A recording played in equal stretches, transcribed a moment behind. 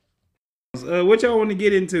What y'all want to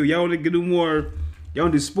get into? Y'all want to do more? Y'all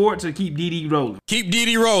want to do sports or keep DD rolling? Keep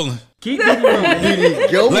DD rolling. Keep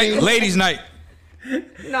DD rolling. Ladies' night.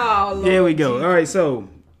 No, Lord. There we go. All right, so,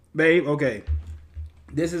 babe, okay.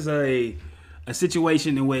 This is a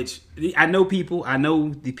situation in which I know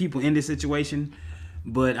the people in this situation,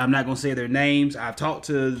 but I'm not gonna say their names. I've talked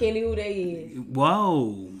to Kenny who they is.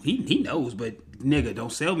 Whoa, he knows, but nigga,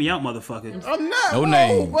 don't sell me out, motherfucker. I'm not. No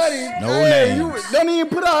names. Buddy. No names. You don't even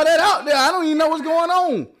put all that out there. I don't even know what's going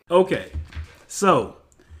on. Okay, so,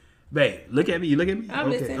 babe, look at me. You look at me. I'm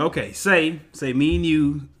listening. Okay. Say me and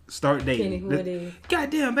you start dating. Kenny who it is.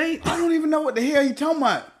 Goddamn, babe. I don't even know what the hell he talking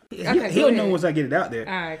about. He'll know once I get it out there.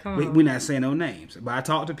 All right, come on. We're not saying no names, but I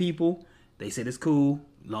talk to people. They said it's cool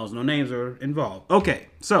as long as no names are involved. Okay,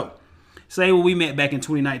 so say when we met back in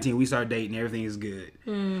 2019, we started dating, everything is good,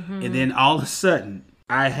 and then all of a sudden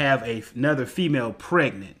I have another female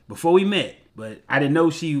pregnant before we met, but I didn't know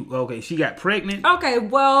she got pregnant. Okay,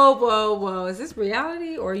 whoa. Is this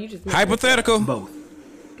reality or you just Hypothetical. Both.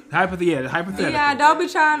 Hypothetical. Yeah, don't be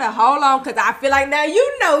trying to hold on because I feel like now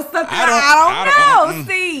you know something I don't know.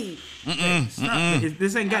 See,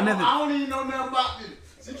 This ain't got nothing. I don't even know nothing about this.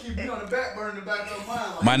 She keep me on the back burner in the back of her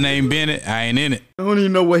mind. Like, My name Bennett. I ain't in it. I don't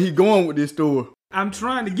even know where he going with this story. I'm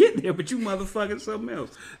trying to get there, but you motherfucking something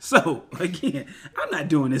else. So, again, I'm not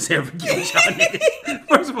doing this ever again with y'all niggas.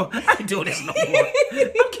 First of all, I ain't doing this no more.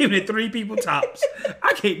 I'm keeping it 3 people tops.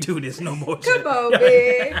 I can't do this no more. come on,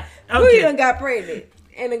 man. Who you done got pregnant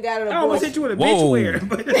and then got an I almost abortion? hit you with a Whoa. bitch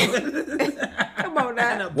wear. Come on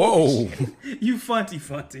now. Whoa. You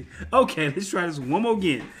funty. Okay, let's try this one more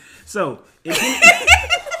again. So, I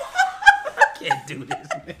can't do this,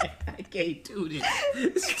 man. I can't do this.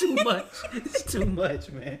 It's too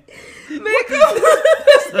much, man. Man, come on.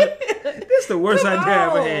 This is the worst idea I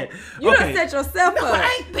ever had. You done set yourself up.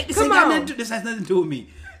 This Come ain't got on. nothing to, this has nothing to do with me.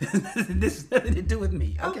 This has nothing to do with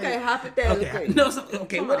me. Okay, hypothetically.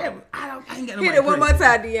 Okay, no, whatever. on. I ain't got no Hit it one more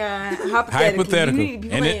time, Dion. Hypothetical. You need to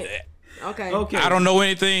be And playing. Okay. Okay. I don't know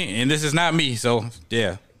anything, and this is not me. So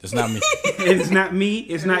yeah, it's not me. It's not me.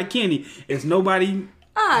 It's not Kenny. It's nobody.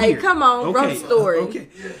 All right, here. come on. Okay. Rough story. Okay.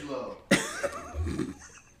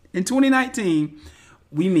 In 2019,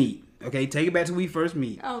 we meet. Okay, take it back to when we first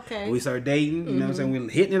meet. Okay. We started dating. You know what I'm saying? We're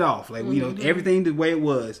hitting it off. Like, everything the way it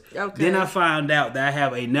was. Okay. Then I found out that I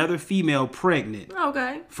have another female pregnant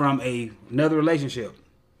Okay. from another relationship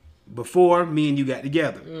before me and you got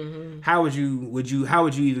together. How would you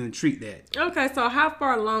even treat that? Okay, so how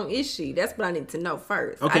far along is she? That's what I need to know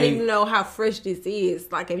first. Okay. I need to know how fresh this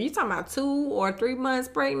is. Like, if you talking about 2 or 3 months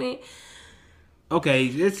pregnant.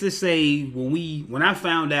 Okay, let's just say when I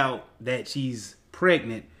found out that she's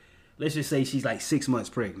pregnant, let's just say she's like 6 months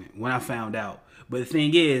pregnant when I found out. But the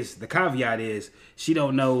thing is, the caveat is she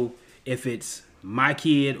don't know if it's my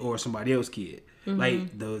kid or somebody else's kid.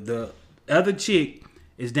 Like the other chick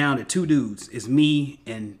is down to 2 dudes. It's me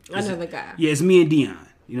and Another guy. Yeah, it's me and Dion.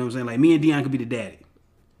 You know what I'm saying? Like me and Dion could be the daddy,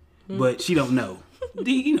 but she don't know.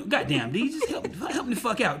 D, goddamn, D, just help me the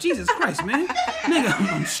fuck out. Jesus Christ, man,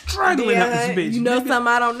 nigga, I'm struggling out this bitch. You know nigga. something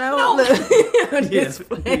I don't know?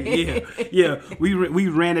 Yeah. We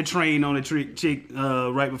ran a train on a chick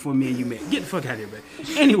right before me and you met. Get the fuck out of here, man.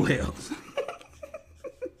 Anyway else.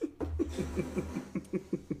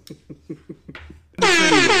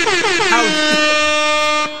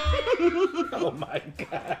 Oh my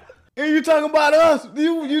god. And you talking about us?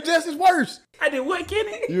 You just as worse. I did what,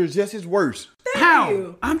 Kenny? You're just as worse. How?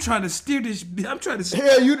 you. I'm trying to steer this. I'm trying to.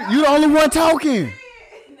 Hell, you the only one talking.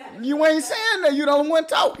 You ain't saying that. You the only one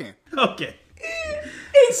talking. Okay.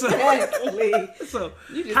 Exactly. So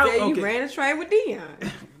You just said you ran a train with Dion.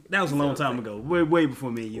 That was a long time ago. Way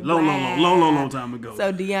before me and you. Long time ago.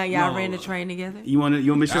 So Dion, y'all Long. ran the train together? You want me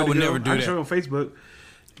to show I would the girl? never do I can that. show her on Facebook.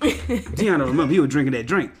 Dion don't remember. He was drinking that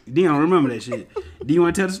drink. Dion don't remember that shit. Do you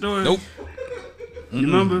want to tell the story? Nope. You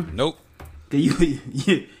remember? Nope.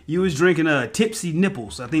 You was drinking Tipsy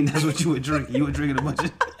Nipples. I think that's what you were drinking. You were drinking a bunch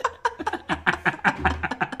of...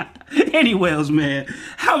 Anyways, man,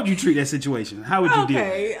 how would you treat that situation? How would you deal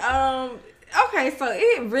with it? Okay, so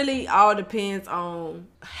it really all depends on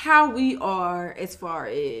how we are as far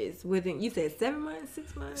as within, you said 7 months,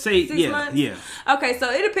 6 months? Say, 6 yeah, months? yeah. Okay,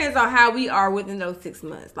 so it depends on how we are within those 6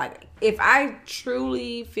 months. Like, if I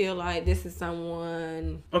truly feel like this is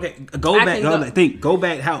someone... Okay, go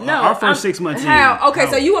back how our first 6 months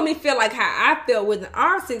so you want me to feel like how I felt within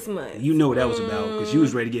our 6 months. You know what that was about, because you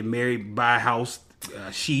was ready to get married, buy a house,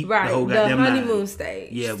 sheep, Right, the whole the goddamn honeymoon nine.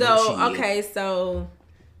 stage. Yeah, so, okay, so...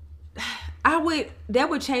 that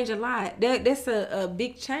would change a lot. That's a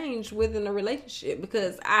big change within a relationship,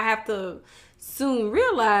 because I have to soon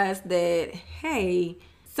realize that, hey,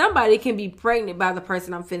 somebody can be pregnant by the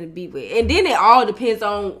person I'm finna be with. And then it all depends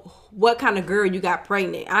on what kind of girl you got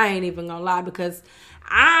pregnant. I ain't even gonna lie, because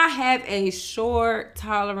I have a short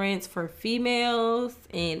tolerance for females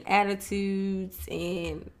and attitudes,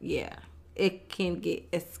 and yeah, it can get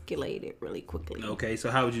escalated really quickly. Okay, so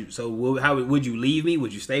how would you? So how would you leave me?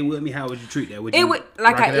 Would you stay with me? How would you treat that? Would It you would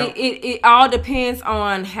like rock it out? it all depends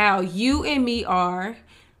on how you and me are,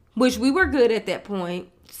 which we were good at that point.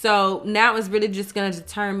 So now it's really just gonna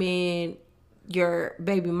determine your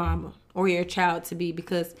baby mama or your child to be,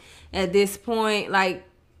 because at this point, like,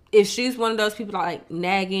 if she's one of those people that like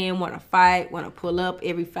nagging, want to fight, want to pull up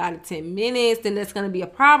every 5 to 10 minutes, then that's going to be a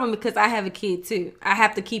problem, because I have a kid too. I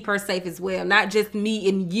have to keep her safe as well. Not just me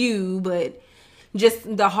and you, but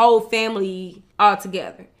just the whole family all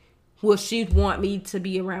together. Will she want me to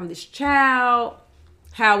be around this child?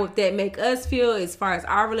 How would that make us feel as far as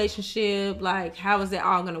our relationship? Like, how is that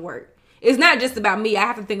all going to work? It's not just about me. I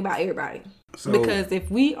have to think about everybody. Because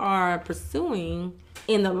if we are pursuing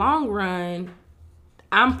in the long run,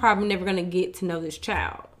 I'm probably never going to get to know this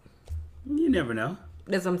child. You never know.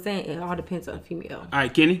 That's what I'm saying. It all depends on the female. All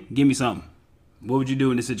right, Kenny, give me something. What would you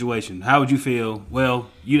do in this situation? How would you feel? Well,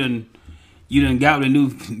 you done got a new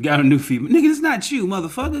female. Nigga, it's not you,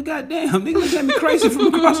 motherfucker. Goddamn. Nigga, look at me crazy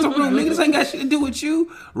from across the room. Nigga, this ain't got shit to do with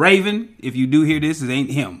you. Raven, if you do hear this, it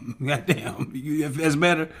ain't him. Goddamn. If that's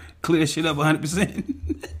better, clear shit up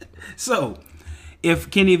 100%. So,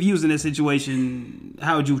 if Kenny, if you was in this situation,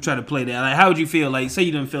 how would you try to play that? Like, how would you feel? Like, say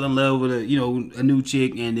you done fell in love with a new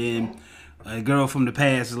chick, and then a girl from the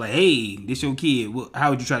past is like, hey, this your kid.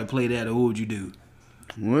 How would you try to play that, or what would you do?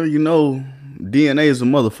 Well, DNA is a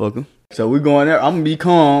motherfucker. So we going there. I'm gonna be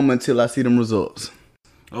calm until I see them results.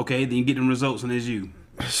 Okay, then you get them results, and it's you.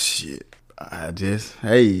 Shit. I just,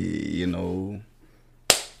 we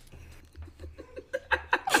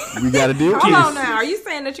gotta deal with Hold this. on now. Are you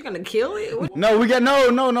saying that you're going to kill it? No, we got no.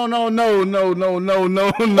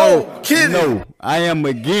 Kidding. No, I am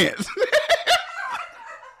against.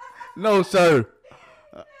 No, sir.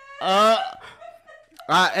 I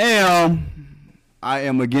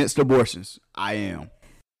am against abortions. I am.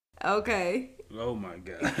 Okay. Oh my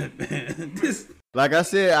God, man. Like I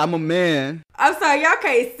said, I'm a man. I'm sorry, y'all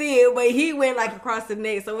can't see it, but he went like across the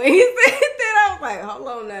neck. So when he said that, I was like, hold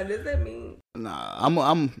on now. Does that mean? Nah, I'm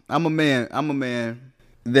a man. I'm a man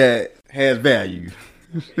that has value.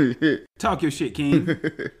 Talk your shit, King.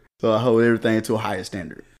 So I hold everything to a higher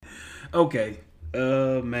standard. Okay.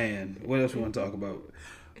 Man, what else we want to talk about?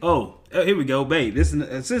 Oh, here we go, babe. This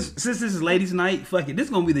is, since this is ladies' night, fuck it. This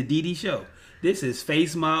is gonna be the DD show. This is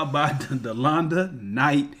Face Mob by Delonda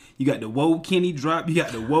Knight. You got the Whoa Kenny drop. You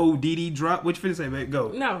got the Whoa DD drop. What you finna say, babe? Go.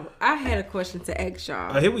 No, I had a question to ask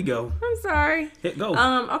y'all. Here we go. I'm sorry. Go.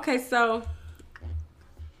 Okay, so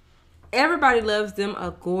everybody loves them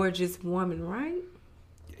a gorgeous woman, right?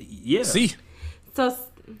 Yeah. See, So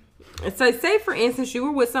say for instance you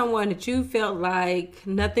were with someone that you felt like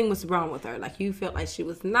nothing was wrong with her. Like you felt like she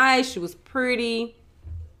was nice, she was pretty,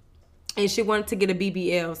 and she wanted to get a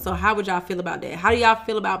BBL. So how would y'all feel about that? How do y'all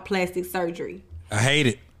feel about plastic surgery? I hate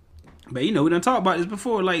it. But we done talked about this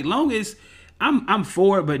before. Like, long as I'm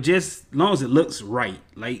for it, but just long as it looks right.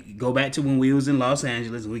 Like, go back to when we was in Los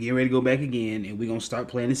Angeles. We get ready to go back again, and we're gonna start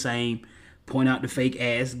playing the same point out the fake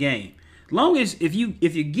ass game. Long as if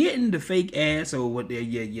you're getting the fake ass or what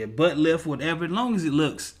your butt lift, whatever, as long as it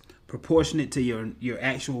looks proportionate to your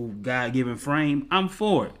actual God-given frame, I'm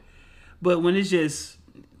for it. But when it's just,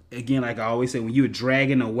 again, like I always say, when you're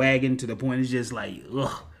dragging a wagon to the point it's just like,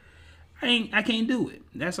 ugh, I can't do it.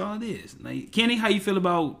 That's all it is. Like, Kenny, how you feel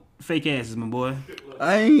about fake asses, my boy?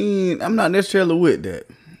 I'm not necessarily with that.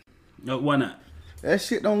 No, why not? That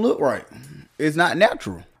shit don't look right. It's not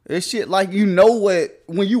natural. It's shit like, what,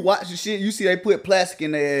 when you watch the shit, you see they put plastic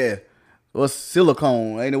in their ass. Or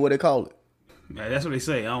silicone, ain't know what they call it. That's what they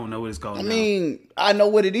say. I don't know what it's called. I mean, I know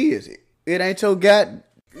what it is. It ain't your god.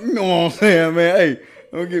 You know what I'm saying, man? Hey,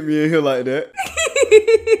 don't get me in here like that.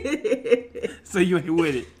 So you ain't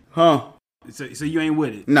with it? Huh? So you ain't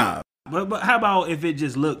with it? Nah. But how about if it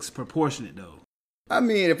just looks proportionate though? I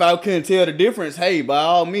mean, if I couldn't tell the difference, hey, by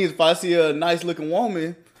all means, if I see a nice looking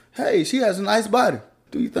woman, hey, she has a nice body.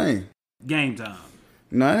 Do your thing. Game time.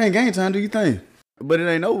 No, it ain't game time. Do your thing. But it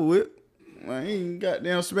ain't over with. I ain't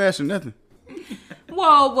goddamn smashing nothing.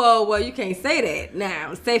 Whoa. You can't say that.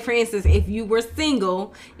 Now, say for instance, if you were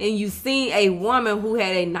single and you seen a woman who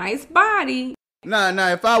had a nice body.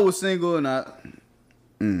 Nah, if I was single and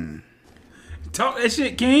Talk that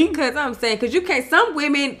shit, King. Because I'm saying, because you can't, some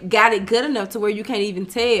women got it good enough to where you can't even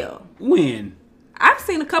tell. When? I've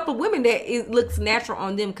seen a couple of women that it looks natural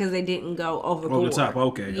on them because they didn't go overboard. Over the top.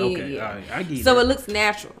 Okay. Yeah, Okay. yeah. All right. I get So it. it looks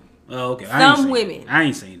natural. Oh, okay. Some women. I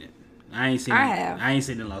ain't seen it. I ain't seen I it. have. I ain't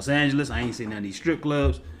seen it in Los Angeles. I ain't seen none of these strip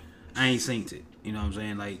clubs. I ain't seen it. You know what I'm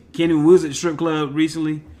saying? Like Kenny was at the strip club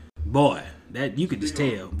recently. Boy, that you could just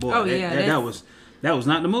tell. Boy, Oh, yeah, that was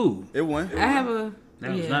not the move. It went. I have a.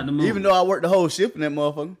 That was yeah. not the move. Even though I worked the whole shift in that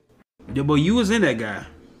motherfucker. Yeah, boy, you was in that guy.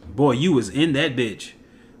 Boy, you was in that bitch.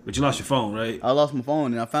 But you lost your phone, right? I lost my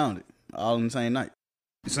phone and I found it all in the same night.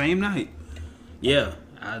 Same night. Yeah.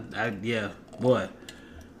 Yeah. Boy,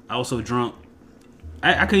 I was so drunk.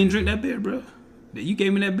 I couldn't drink that beer, bro. You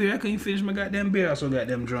gave me that beer. I couldn't finish my goddamn beer. I was so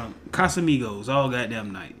goddamn drunk. Casamigos all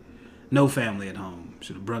goddamn night. No family at home.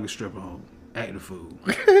 Should have brung a stripper home. Act the fool.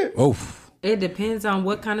 Oh. It depends on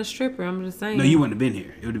what kind of stripper. I'm just saying. No, you wouldn't have been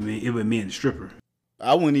here. It would have been me and the stripper.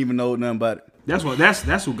 I wouldn't even know nothing about it. That's why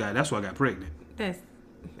I got pregnant. That's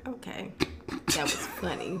okay. That was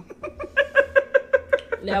funny.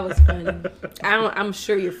 That was funny. I'm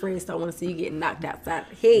sure your friends don't want to see you getting knocked outside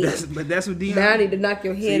the head. But that's what Dion. Now I need to knock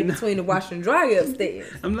your head in between the washer and dryer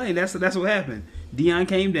upstairs. I'm like, that's what happened. Dion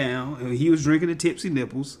came down and he was drinking the Tipsy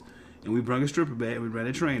Nipples, and we brought a stripper back. We ran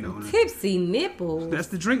a train on her. Tipsy Nipples. That's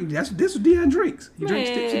the drink. This what Dion drinks. He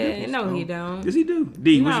drinks Tipsy Nipples. No, he don't. Yes, he do.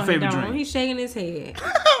 D, what's No, your favorite he don't. drink? He's shaking his head.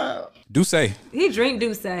 Do say. He drink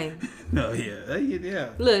Douce. No, yeah.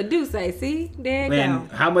 Look, Douce. See, there you Man,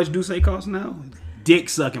 go. how much Douce costs now? Dick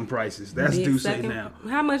sucking prices. That's Dick Douce sucking- now.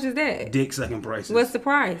 How much is that? Dick sucking prices. What's the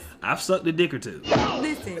price? I've sucked a dick or two.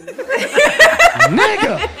 Listen.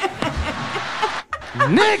 Nigga!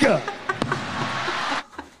 Nigga!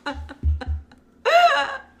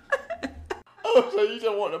 Oh, so you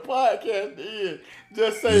just want the podcast to end.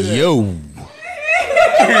 Just say that. Yo.